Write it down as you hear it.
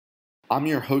I'm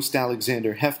your host,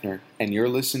 Alexander Hefner, and you're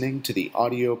listening to the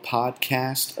audio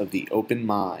podcast of The Open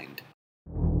Mind.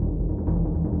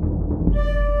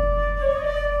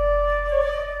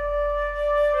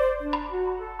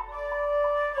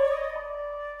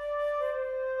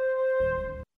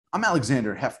 I'm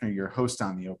Alexander Hefner, your host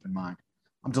on The Open Mind.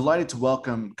 I'm delighted to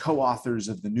welcome co-authors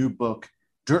of the new book,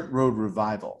 Dirt Road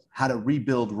Revival: How to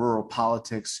Rebuild Rural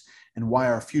Politics and Why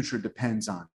Our Future Depends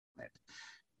on It.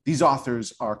 These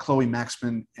authors are Chloe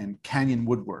Maxman and Canyon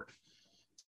Woodward.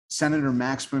 Senator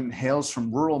Maxman hails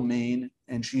from rural Maine,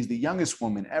 and she's the youngest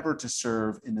woman ever to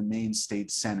serve in the Maine State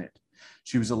Senate.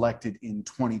 She was elected in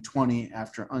 2020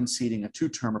 after unseating a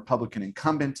two-term Republican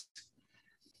incumbent.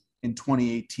 In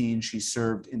 2018, she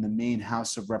served in the Maine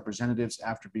House of Representatives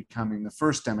after becoming the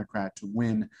first Democrat to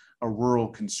win a rural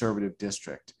conservative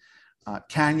district.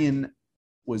 Canyon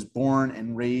was born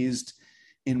and raised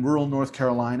in rural North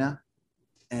Carolina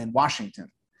and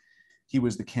Washington. He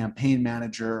was the campaign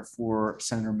manager for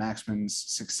Senator Maxman's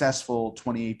successful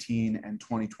 2018 and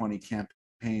 2020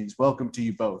 campaigns. Welcome to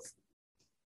you both.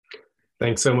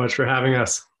 Thanks so much for having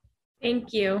us.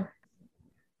 Thank you.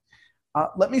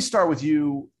 Let me start with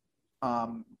you,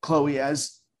 Chloe.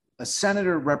 As a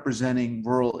senator representing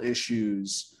rural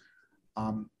issues,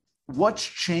 what's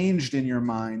changed in your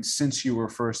mind since you were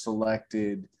first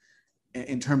elected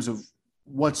in terms of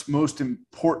what's most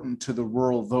important to the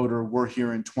rural voter? We're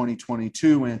here in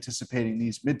 2022 anticipating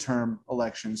these midterm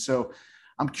elections. So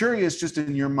I'm curious, just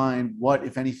in your mind, what,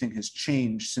 if anything, has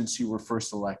changed since you were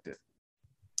first elected?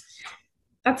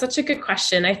 That's such a good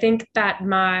question. I think that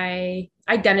my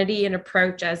identity and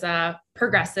approach as a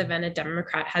progressive and a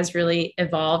Democrat has really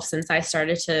evolved since I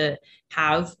started to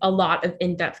have a lot of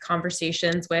in-depth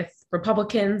conversations with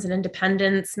Republicans and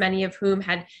independents, many of whom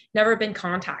had never been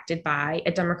contacted by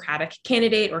a Democratic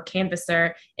candidate or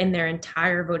canvasser in their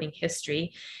entire voting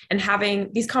history. And having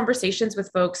these conversations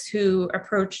with folks who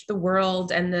approach the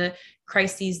world and the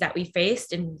crises that we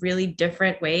faced in really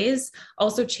different ways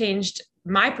also changed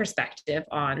my perspective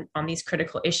on these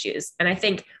critical issues. And I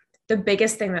think the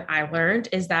biggest thing that I learned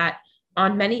is that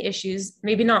on many issues,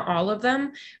 maybe not all of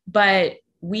them, but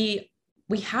we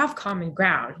have common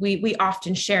ground. We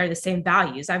often share the same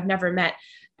values. I've never met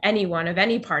anyone of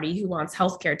any party who wants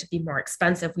healthcare to be more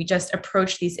expensive. We just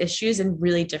approach these issues in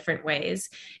really different ways.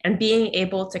 And being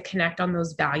able to connect on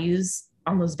those values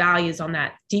on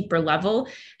that deeper level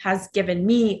has given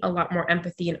me a lot more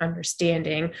empathy and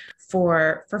understanding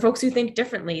for folks who think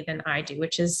differently than I do,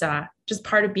 which is just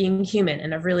part of being human.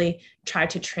 And I've really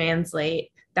tried to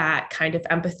translate that kind of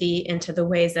empathy into the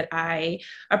ways that I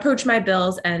approach my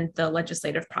bills and the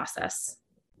legislative process.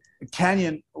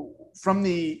 Canyon, from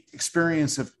the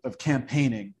experience of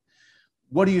campaigning,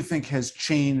 what do you think has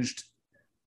changed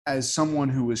as someone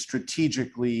who is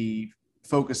strategically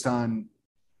focused on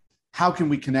how can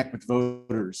we connect with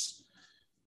voters?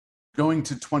 Going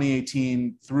to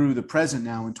 2018 through the present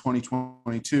now in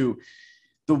 2022,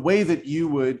 the way that you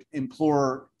would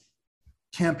implore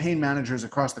campaign managers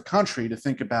across the country to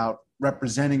think about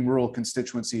representing rural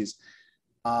constituencies,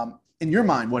 in your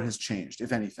mind, what has changed,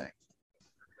 if anything?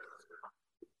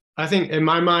 I think in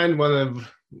my mind,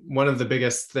 one of the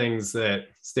biggest things that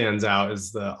stands out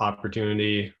is the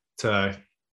opportunity to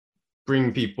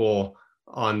bring people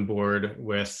on board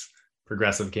with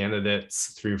progressive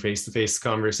candidates through face-to-face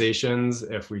conversations.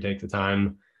 If we take the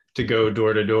time to go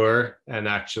door to door and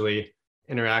actually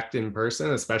interact in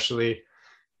person, especially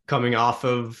coming off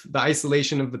of the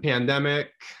isolation of the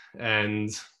pandemic and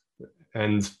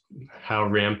how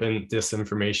rampant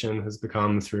disinformation has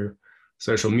become through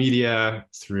social media,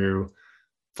 through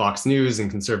Fox News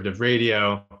and conservative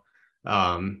radio.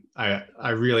 I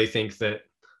really think that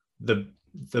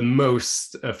the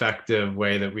most effective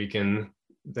way that we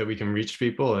can reach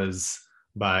people is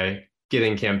by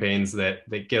getting campaigns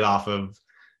that get off of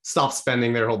stop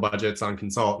spending their whole budgets on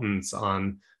consultants,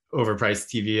 on overpriced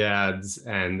TV ads,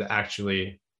 and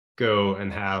actually go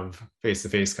and have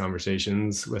face-to-face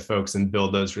conversations with folks and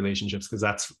build those relationships, because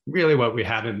that's really what we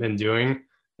haven't been doing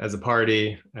as a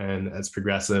party and as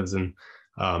progressives. And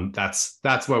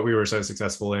that's what we were so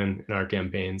successful in our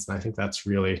campaigns. And I think that's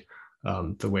really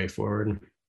the way forward.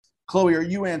 Chloe, are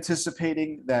you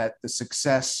anticipating that the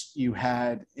success you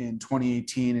had in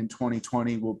 2018 and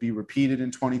 2020 will be repeated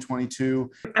in 2022?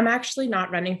 I'm actually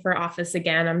not running for office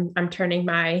again. I'm turning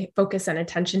my focus and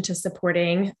attention to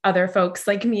supporting other folks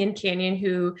like me and Canyon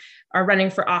who are running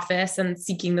for office and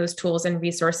seeking those tools and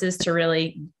resources to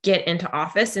really get into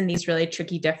office in these really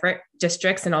tricky different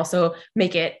districts and also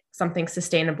make it something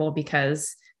sustainable,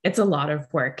 because it's a lot of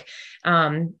work.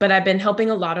 But I've been helping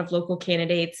a lot of local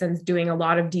candidates and doing a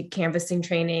lot of deep canvassing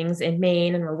trainings in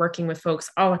Maine, and we're working with folks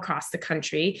all across the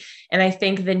country. And I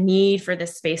think the need for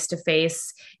this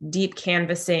face-to-face, deep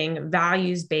canvassing,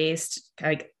 values-based,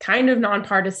 like kind of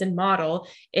nonpartisan model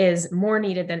is more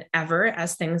needed than ever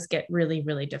as things get really,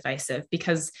 really divisive.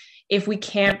 Because if we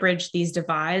can't bridge these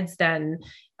divides, then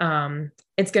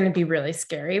it's going to be really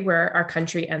scary where our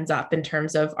country ends up in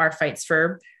terms of our fights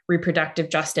for reproductive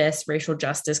justice, racial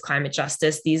justice, climate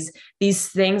justice. These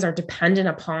things are dependent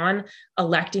upon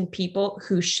electing people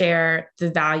who share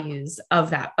the values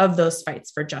of those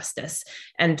fights for justice.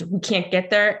 And we can't get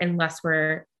there unless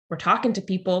we're talking to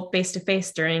people face to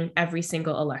face during every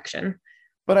single election.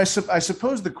 But I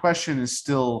suppose the question is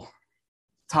still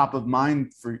top of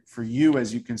mind for you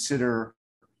as you consider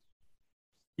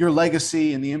your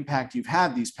legacy and the impact you've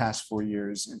had these past 4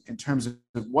 years in terms of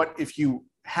what if you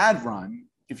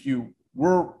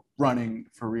were running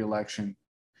for re-election,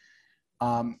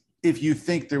 if you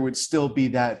think there would still be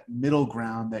that middle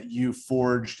ground that you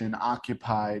forged and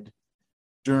occupied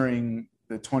during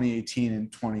the 2018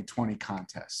 and 2020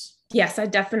 contests. Yes, I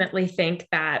definitely think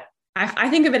that. I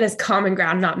think of it as common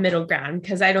ground, not middle ground,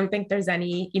 because I don't think there's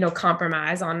any,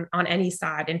 compromise on any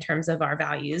side in terms of our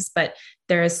values, but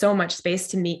there is so much space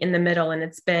to meet in the middle. And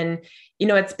it's been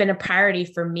a priority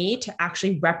for me to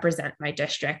actually represent my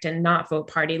district and not vote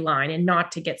party line and not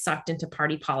to get sucked into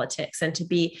party politics and to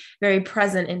be very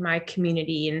present in my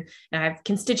community. And I have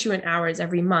constituent hours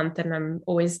every month, and I'm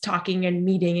always talking and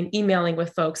meeting and emailing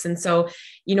with folks. And so,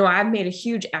 I've made a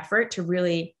huge effort to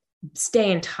really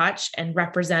stay in touch and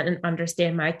represent and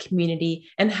understand my community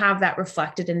and have that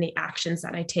reflected in the actions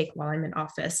that I take while I'm in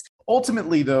office.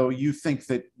 Ultimately, though, you think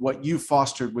that what you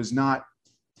fostered was not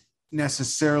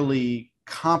necessarily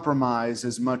compromise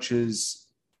as much as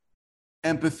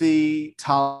empathy,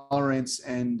 tolerance,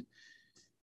 and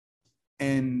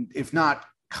if not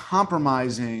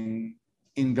compromising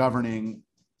in governing,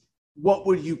 what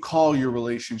would you call your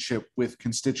relationship with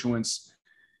constituents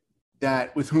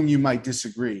with whom you might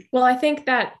disagree? Well, I think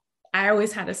that I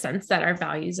always had a sense that our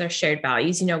values are shared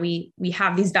values. We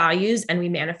have these values and we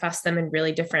manifest them in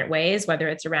really different ways, whether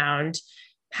it's around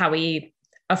how we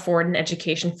afford an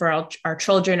education for our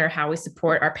children or how we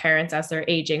support our parents as they're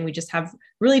aging. We just have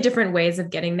really different ways of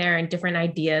getting there and different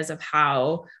ideas of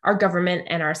how our government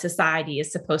and our society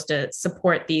is supposed to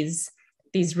support these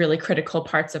really critical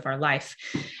parts of our life.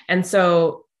 And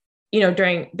so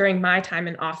during my time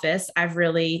in office, I've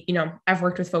really, I've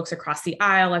worked with folks across the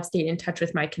aisle. I've stayed in touch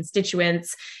with my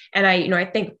constituents. And I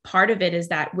think part of it is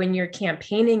that when you're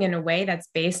campaigning in a way that's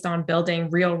based on building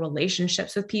real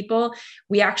relationships with people,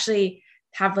 we actually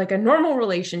have like a normal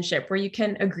relationship where you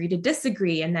can agree to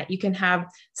disagree and that you can have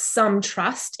some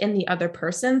trust in the other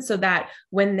person so that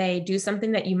when they do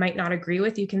something that you might not agree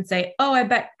with, you can say, oh, I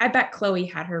bet Chloe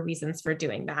had her reasons for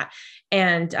doing that.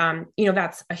 And,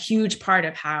 that's a huge part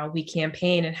of how we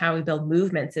campaign and how we build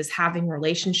movements is having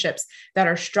relationships that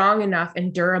are strong enough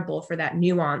and durable for that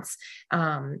nuance,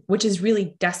 which is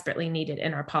really desperately needed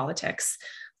in our politics.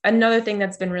 Another thing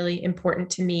that's been really important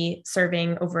to me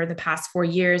serving over the past 4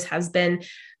 years has been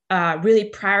really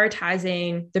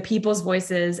prioritizing the people's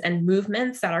voices and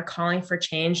movements that are calling for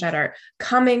change, that are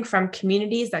coming from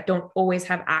communities that don't always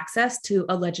have access to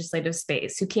a legislative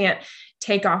space, who can't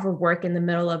take off of work in the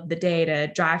middle of the day to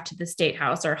drive to the State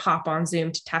House or hop on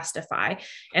Zoom to testify.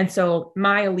 And so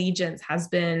my allegiance has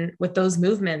been with those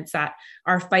movements that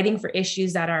are fighting for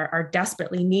issues that are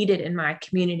desperately needed in my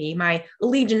community. My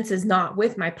allegiance is not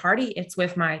with my party, it's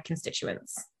with my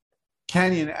constituents.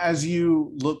 Canyon, as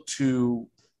you look to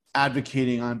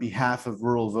advocating on behalf of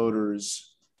rural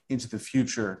voters into the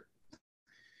future,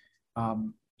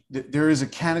 there is a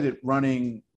candidate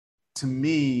running to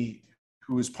me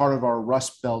who was part of our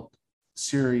Rust Belt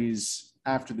series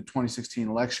after the 2016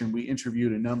 election. We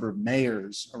interviewed a number of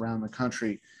mayors around the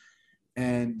country.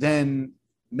 And then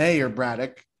Mayor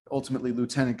Braddock, ultimately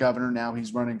lieutenant governor, now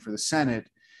he's running for the Senate,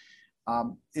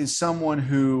 is someone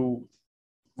who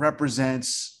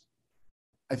represents,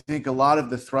 I think, a lot of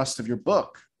the thrust of your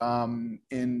book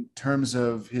in terms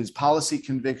of his policy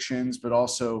convictions, but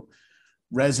also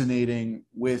resonating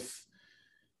with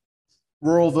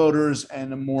rural voters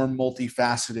and a more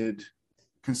multifaceted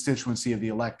constituency of the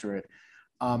electorate.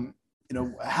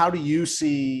 How do you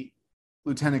see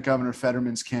Lieutenant Governor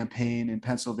Fetterman's campaign in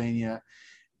Pennsylvania?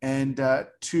 And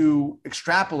to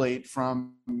extrapolate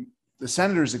from the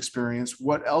senator's experience,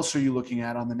 what else are you looking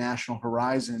at on the national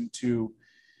horizon to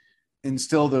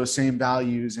instill those same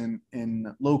values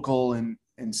in local and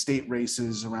state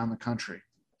races around the country?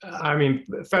 I mean,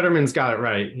 Fetterman's got it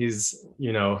right. He's,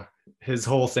 his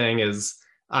whole thing is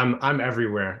I'm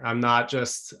everywhere. I'm not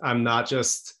just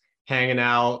hanging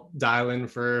out, dialing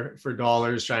for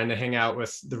dollars, trying to hang out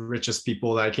with the richest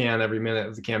people that I can every minute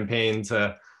of the campaign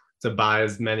to buy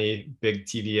as many big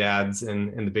TV ads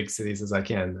in the big cities as I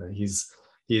can. He's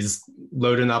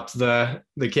loading up the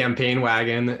campaign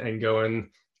wagon and going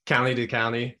county to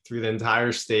county through the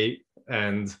entire state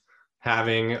and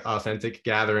having authentic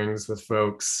gatherings with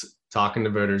folks, talking to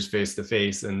voters face to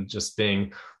face, and just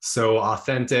being so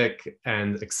authentic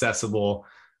and accessible.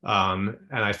 And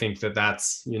I think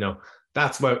that's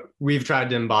what we've tried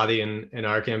to embody in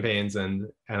our campaigns. And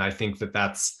I think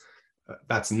that's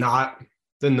not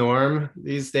the norm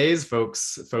these days.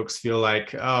 Folks feel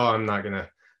like, oh, I'm not going to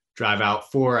drive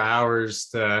out 4 hours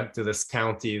to this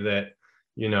county that,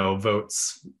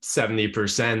 votes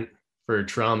 70% for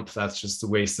Trump. That's just a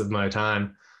waste of my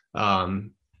time.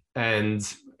 And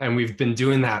we've been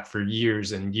doing that for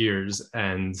years and years.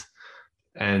 And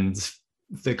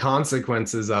the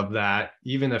consequences of that,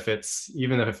 even if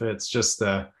it's just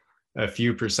a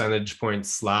few percentage points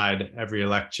slide every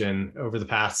election over the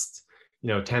past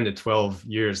 10 to 12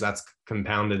 years, that's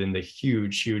compounded into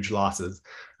huge losses.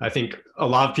 I think a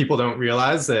lot of people don't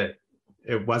realize that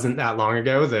it wasn't that long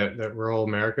ago that rural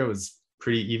America was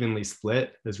pretty evenly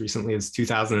split. As recently as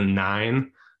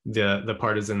 2009, the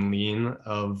partisan lean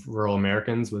of rural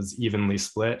Americans was evenly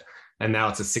split, and now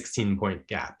it's a 16-point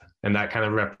gap, and that kind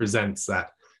of represents that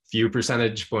few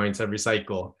percentage points every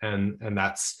cycle, and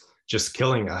that's just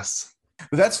killing us.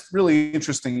 But that's really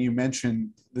interesting. You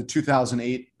mentioned the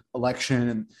 2008 election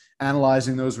and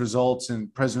analyzing those results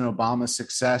and President Obama's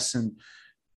success in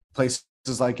places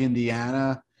like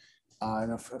Indiana,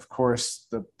 and of course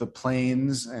the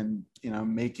plains, and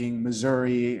making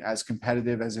Missouri as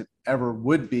competitive as it ever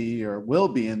would be or will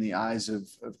be in the eyes of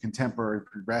contemporary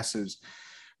progressives.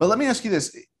 But let me ask you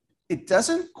this: it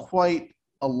doesn't quite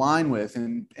align with,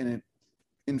 and it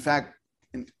in fact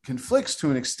conflicts to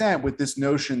an extent with this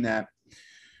notion that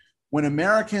when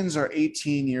Americans are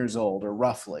 18 years old, or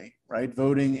roughly, right,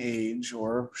 voting age,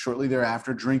 or shortly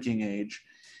thereafter drinking age,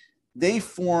 they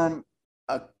form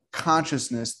a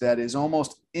consciousness that is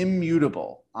almost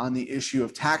immutable on the issue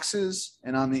of taxes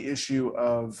and on the issue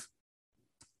of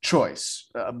choice,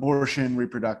 abortion,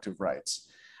 reproductive rights,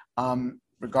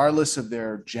 regardless of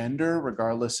their gender,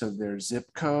 regardless of their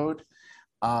zip code.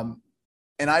 And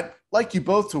I'd like you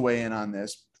both to weigh in on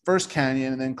this. First,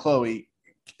 Kenyon, and then Chloe.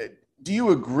 Do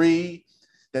you agree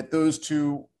that those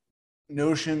two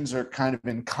notions are kind of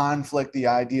in conflict? The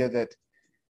idea that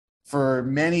for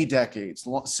many decades,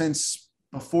 since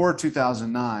before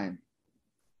 2009,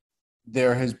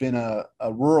 there has been a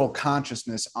rural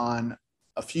consciousness on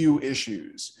a few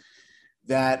issues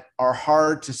that are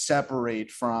hard to separate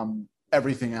from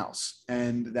everything else,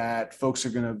 and that folks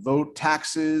are going to vote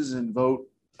taxes and vote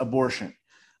abortion.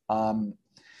 And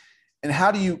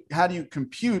how do you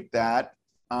compute that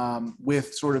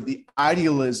with sort of the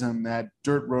idealism that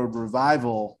Dirt Road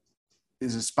Revival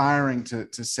is aspiring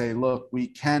to say, look, we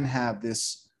can have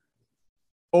this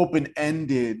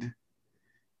open-ended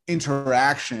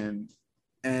interaction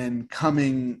and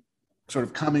coming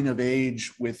of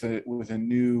age with a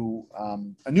new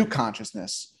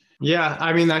consciousness? Yeah,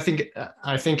 I mean, I think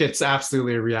it's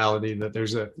absolutely a reality that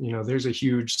there's a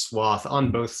huge swath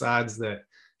on both sides that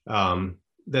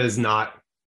is not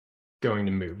going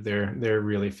to move. They're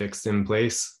really fixed in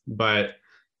place, but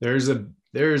there's a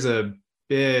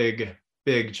big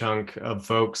chunk of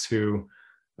folks who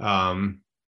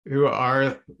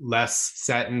are less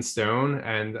set in stone,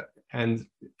 and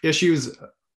issues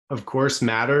of course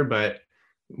matter, but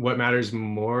what matters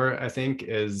more, I think,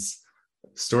 is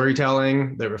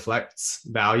storytelling that reflects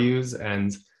values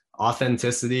and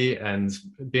authenticity, and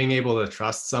being able to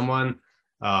trust someone,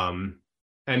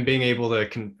 and being able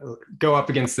to go up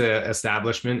against the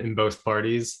establishment in both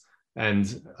parties,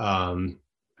 and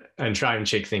try and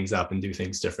shake things up and do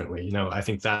things differently. I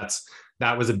think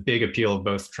that was a big appeal of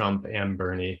both Trump and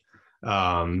Bernie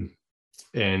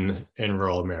in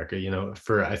rural America.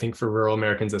 I think for rural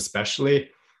Americans especially,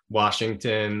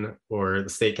 Washington or the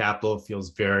state capitol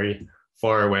feels very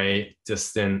far away,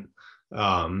 distant,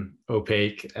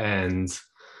 opaque, and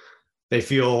they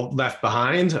feel left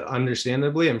behind,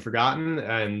 understandably, and forgotten.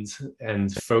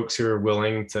 And folks who are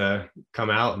willing to come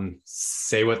out and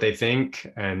say what they think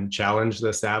and challenge the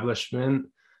establishment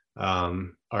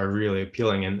are really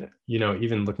appealing. And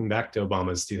even looking back to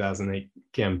Obama's 2008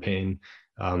 campaign,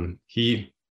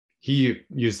 he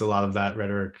used a lot of that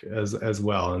rhetoric as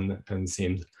well, and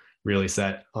seemed really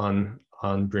set on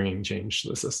bringing change to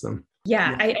the system.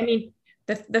 Yeah, I mean,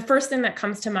 the first thing that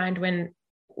comes to mind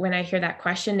when I hear that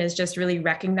question is just really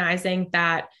recognizing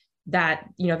that that,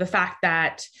 the fact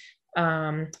that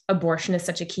abortion is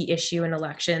such a key issue in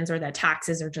elections, or that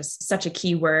taxes are just such a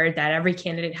key word that every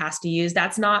candidate has to use.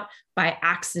 That's not by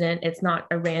accident. It's not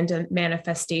a random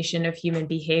manifestation of human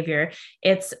behavior.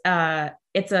 It's a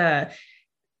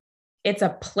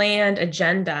planned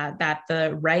agenda that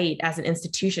the right as an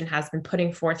institution has been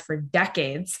putting forth for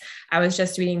decades. I was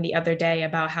just reading the other day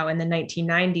about how in the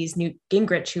 1990s, Newt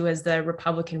Gingrich, who was the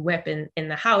Republican whip in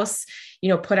the House,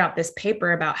 put out this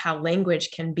paper about how language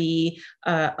can be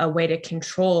a way to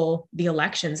control the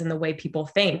elections and the way people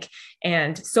think.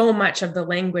 And so much of the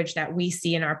language that we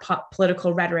see in our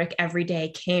political rhetoric every day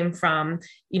came from,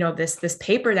 this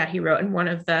paper that he wrote. And one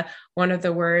of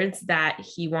the words that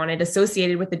he wanted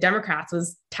associated with the Democrats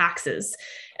was taxes.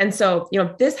 And so,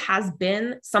 this has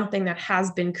been something that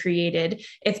has been created.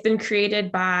 It's been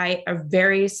created by a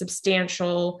very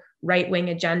substantial right-wing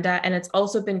agenda. And it's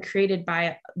also been created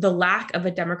by the lack of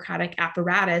a democratic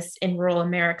apparatus in rural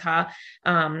America,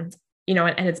 and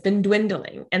it's been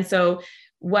dwindling. And so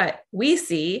what we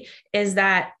see is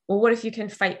that, well, what if you can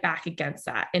fight back against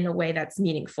that in a way that's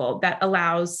meaningful, that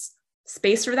allows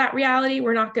space for that reality?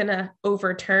 We're not going to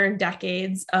overturn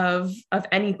decades of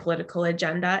any political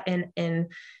agenda in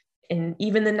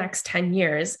even the next 10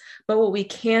 years. But what we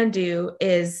can do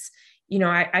is,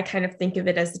 I kind of think of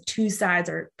it as the two sides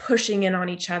are pushing in on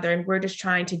each other, and we're just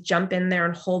trying to jump in there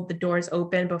and hold the doors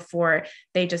open before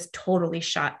they just totally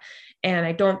shut. And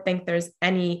I don't think there's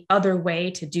any other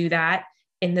way to do that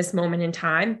in this moment in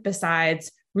time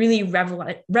besides really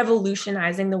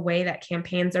revolutionizing the way that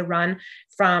campaigns are run,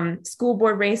 from school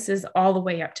board races all the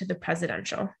way up to the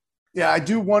presidential. Yeah, I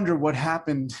do wonder what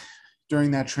happened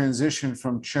during that transition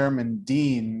from Chairman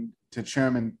Dean to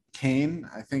Chairman Kaine.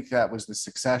 I think that was the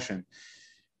succession,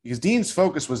 because Dean's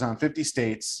focus was on 50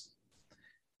 states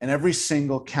and every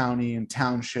single county and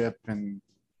township and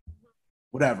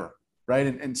whatever, right?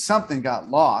 And something got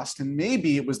lost. And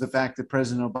maybe it was the fact that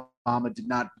President Obama did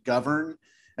not govern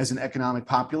as an economic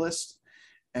populist.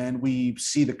 And we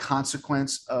see the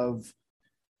consequence of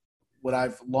what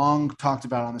I've long talked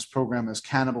about on this program as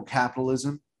cannibal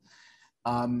capitalism.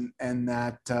 And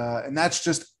that's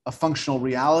just a functional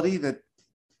reality that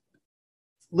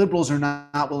liberals are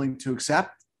not willing to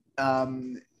accept,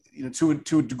 to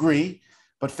a degree,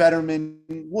 but Fetterman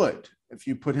would, if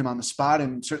you put him on the spot.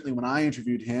 And certainly when I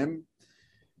interviewed him,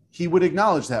 he would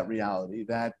acknowledge that reality,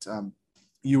 that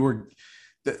you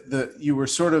were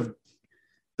sort of,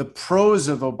 the prose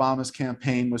of Obama's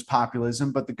campaign was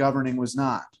populism, but the governing was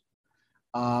not.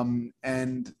 To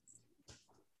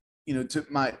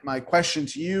my question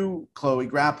to you, Chloe,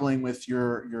 grappling with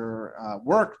your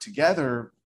work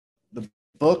together, the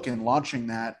book and launching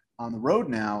that on the road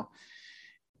now,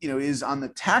 is on the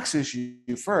tax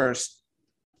issue first.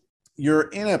 You're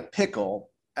in a pickle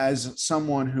as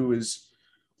someone who is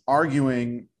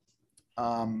arguing,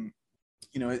 in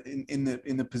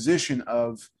the position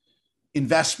of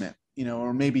investment,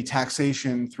 or maybe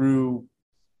taxation through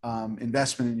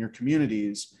investment in your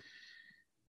communities.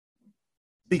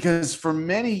 Because for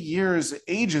many years,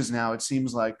 ages now, it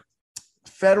seems like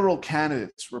federal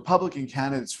candidates, Republican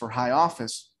candidates for high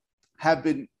office, have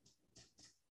been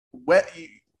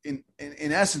in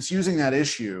essence using that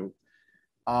issue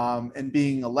and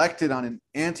being elected on an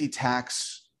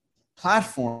anti-tax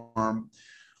platform.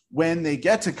 When they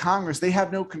get to Congress, they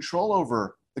have no control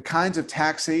over the kinds of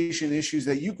taxation issues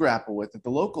that you grapple with at the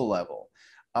local level,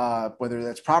 whether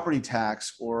that's property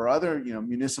tax or other,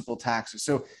 municipal taxes.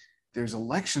 So there's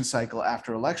election cycle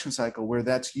after election cycle where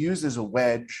that's used as a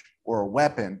wedge or a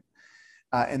weapon.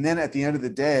 And then at the end of the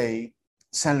day,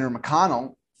 Senator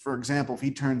McConnell, for example, if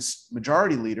he turns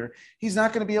majority leader, he's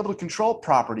not going to be able to control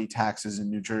property taxes in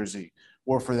New Jersey,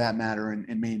 or for that matter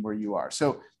in Maine, where you are.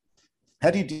 So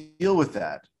how do you deal with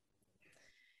that?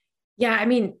 Yeah, I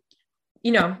mean,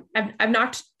 I've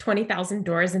knocked 20,000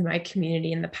 doors in my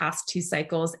community in the past 2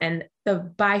 cycles. And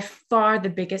by far the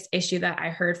biggest issue that I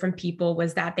heard from people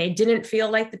was that they didn't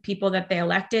feel like the people that they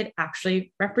elected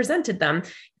actually represented them.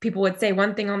 People would say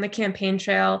one thing on the campaign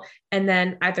trail and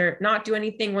then either not do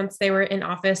anything once they were in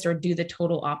office or do the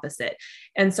total opposite.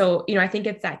 And so, I think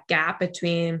it's that gap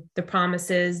between the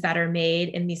promises that are made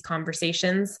in these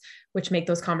conversations, which make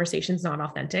those conversations not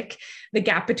authentic. The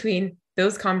gap between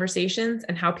those conversations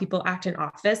and how people act in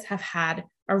office have had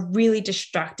a really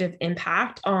destructive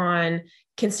impact on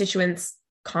constituents'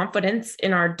 confidence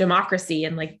in our democracy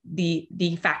and like the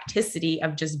facticity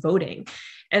of just voting.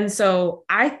 And so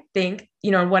I think,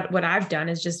 what I've done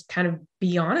is just kind of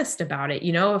be honest about it.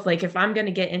 If I'm going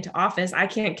to get into office, I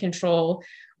can't control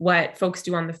what folks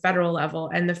do on the federal level,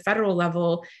 and the federal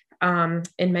level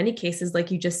in many cases,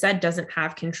 like you just said, doesn't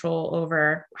have control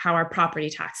over how our property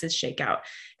taxes shake out.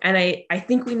 And I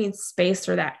think we need space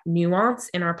for that nuance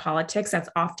in our politics that's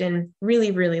often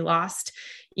really, really lost.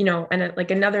 And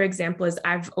like another example is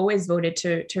I've always voted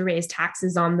to raise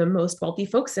taxes on the most wealthy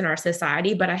folks in our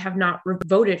society, but I have not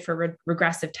voted for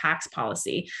regressive tax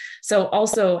policy. So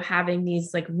also having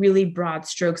these like really broad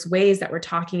strokes ways that we're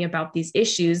talking about these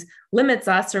issues limits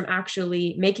us from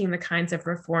actually making the kinds of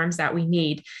reforms that we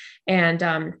need.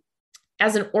 And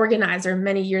as an organizer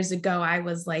many years ago, I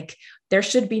was like, there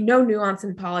should be no nuance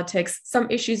in politics.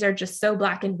 Some issues are just so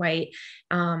black and white.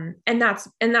 And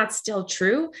that's still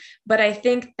true. But I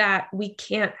think that we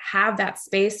can't have that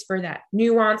space for that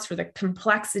nuance, for the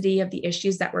complexity of the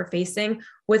issues that we're facing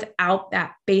without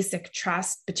that basic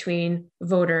trust between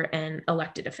voter and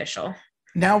elected official.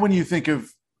 Now, when you think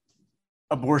of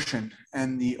abortion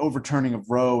and the overturning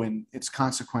of Roe and its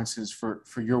consequences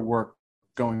for your work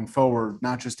going forward,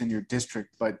 not just in your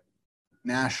district, but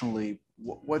nationally,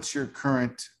 what's your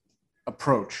current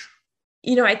approach?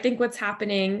 I think what's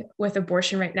happening with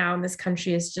abortion right now in this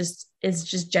country is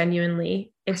just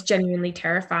genuinely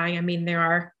terrifying. I mean,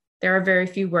 there are very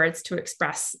few words to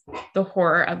express the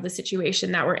horror of the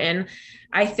situation that we're in.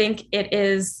 I think it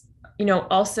is,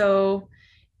 also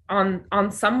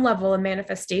on some level a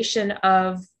manifestation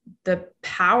of the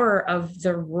power of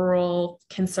the rural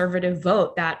conservative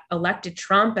vote that elected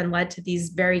Trump and led to these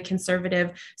very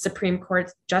conservative Supreme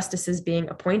Court justices being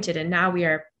appointed. And now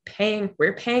we're paying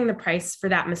the price for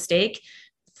that mistake,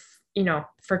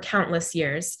 for countless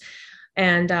years.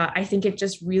 And I think it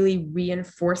just really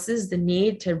reinforces the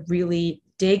need to really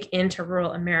dig into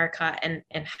rural America and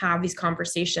have these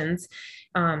conversations.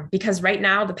 Because right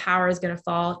now the power is going to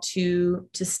fall to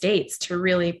states to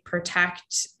really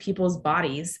protect people's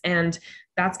bodies. And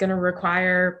that's going to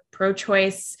require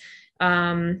pro-choice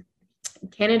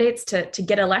candidates to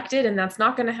get elected. And that's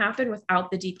not going to happen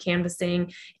without the deep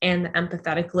canvassing and the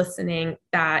empathetic listening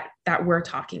that we're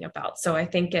talking about. So I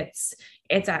think it's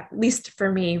at least for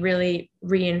me really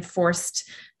reinforced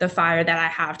the fire that I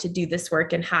have to do this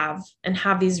work and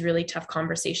have these really tough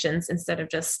conversations instead of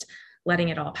just letting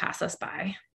it all pass us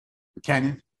by.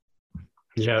 Kenyon?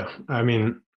 Yeah, I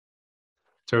mean,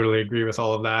 totally agree with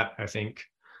all of that. I think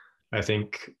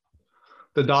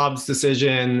the Dobbs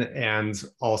decision and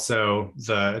also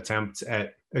the attempt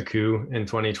at a coup in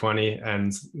 2020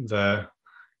 and the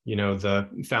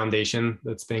foundation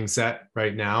that's being set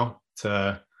right now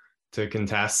to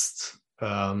contest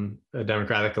a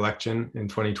Democratic election in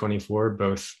 2024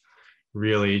 both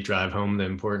really drive home the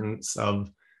importance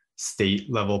of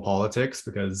state level politics,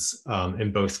 because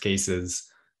in both cases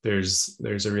there's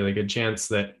a really good chance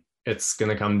that it's going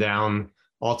to come down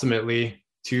ultimately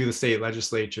to the state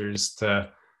legislatures to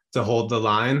hold the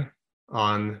line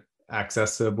on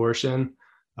access to abortion,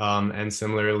 and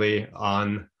similarly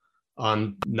on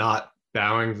not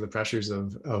bowing to the pressures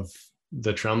of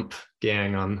the Trump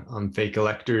gang on fake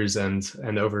electors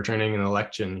and overturning an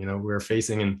election. We're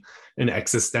facing an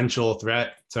existential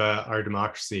threat to our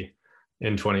democracy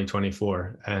in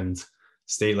 2024, and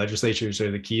state legislatures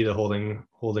are the key to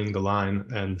holding the line.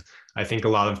 And I think a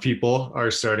lot of people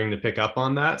are starting to pick up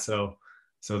on that. So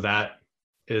that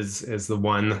is the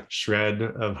one shred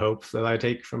of hope that I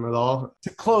take from it all. To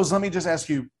close, let me just ask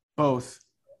you both,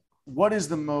 what is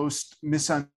the most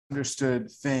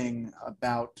misunderstood thing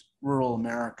about rural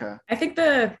America? I think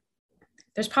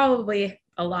there's probably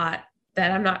a lot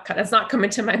that's not coming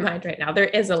to my mind right now. There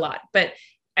is a lot, but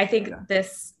I think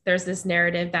there's this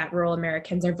narrative that rural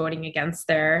Americans are voting against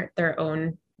their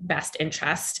own best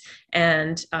interest.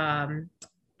 And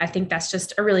I think that's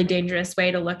just a really dangerous way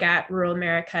to look at rural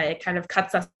America. It kind of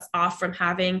cuts us off from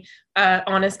having an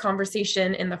honest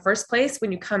conversation in the first place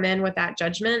when you come in with that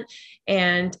judgment.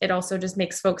 And it also just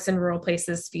makes folks in rural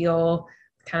places feel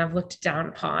kind of looked down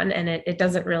upon. And it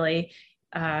doesn't really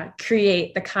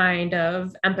create the kind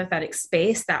of empathetic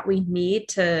space that we need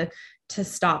to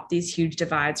stop these huge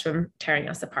divides from tearing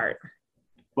us apart.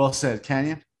 Well said.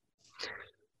 Kenyon?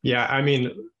 Yeah, I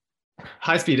mean,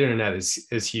 high-speed internet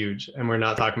is huge, and we're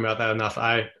not talking about that enough.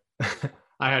 I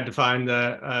had to find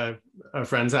a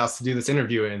friend's house to do this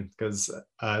interview in because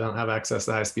I don't have access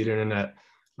to high-speed internet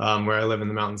where I live in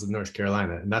the mountains of North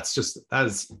Carolina, and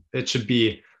it should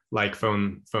be like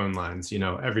phone lines.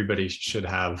 Everybody should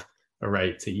have a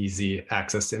right to easy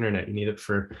access to internet. You need it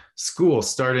for school,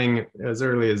 starting as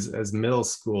early as middle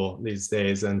school these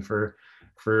days, and for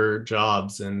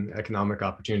jobs and economic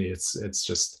opportunity.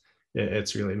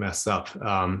 It's really messed up.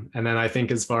 And then I think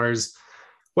as far as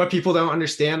what people don't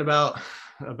understand about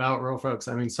rural folks,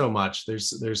 I mean, so much.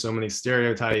 There's so many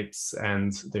stereotypes,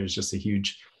 and there's just a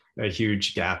huge a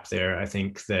huge gap there. I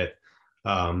think that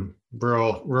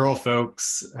rural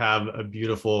folks have a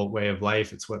beautiful way of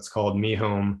life. It's what's called Me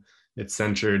Home. It's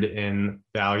centered in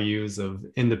values of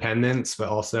independence, but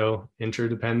also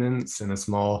interdependence in a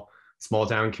small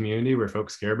town community where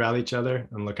folks care about each other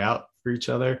and look out for each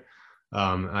other.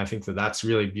 I think that that's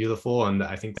really beautiful. And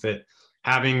I think that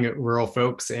having rural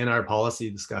folks in our policy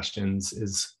discussions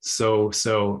is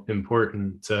so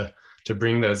important to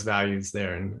bring those values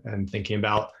there, and thinking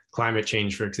about climate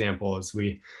change, for example, as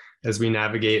we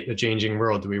navigate the changing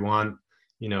world. Do we want,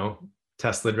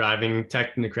 Tesla driving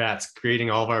technocrats creating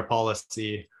all of our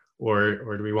policy,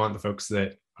 or do we want the folks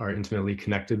that are intimately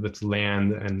connected with the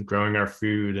land and growing our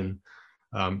food and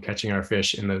catching our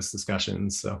fish in those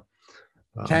discussions? So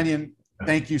Kenyon,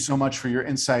 thank you so much for your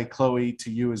insight. Chloe,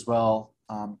 to you as well.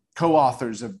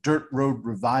 Co-authors of Dirt Road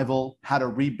Revival, How to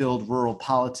Rebuild Rural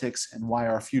Politics and Why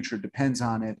Our Future Depends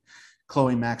on It.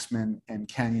 Chloe Maxman and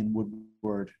Kenyon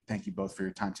Woodward, thank you both for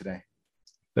your time today.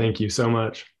 Thank you so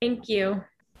much. Thank you.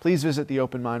 Please visit the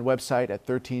Open Mind website at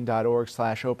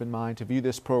 13.org/openmind to view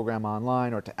this program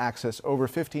online or to access over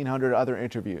 1,500 other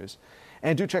interviews.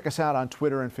 And do check us out on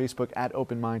Twitter and Facebook at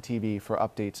Open Mind TV for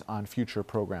updates on future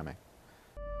programming.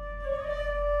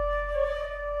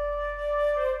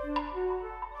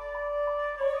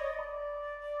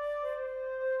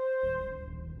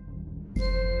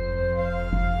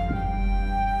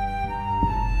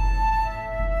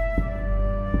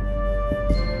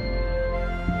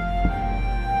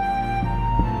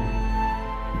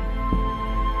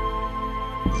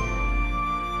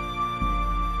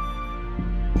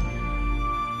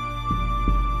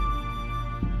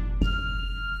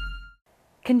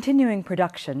 Continuing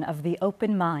production of The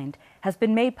Open Mind has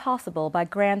been made possible by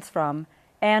grants from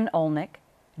Ann Olnick,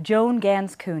 Joan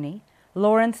Gans Cooney,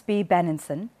 Lawrence B.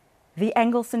 Benenson, the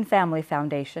Engelson Family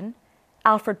Foundation,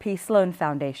 Alfred P. Sloan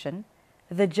Foundation,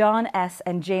 the John S.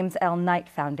 and James L. Knight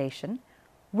Foundation,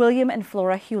 William and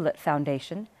Flora Hewlett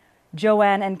Foundation,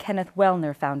 Joanne and Kenneth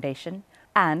Wellner Foundation,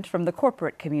 and from the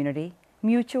corporate community,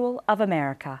 Mutual of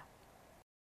America.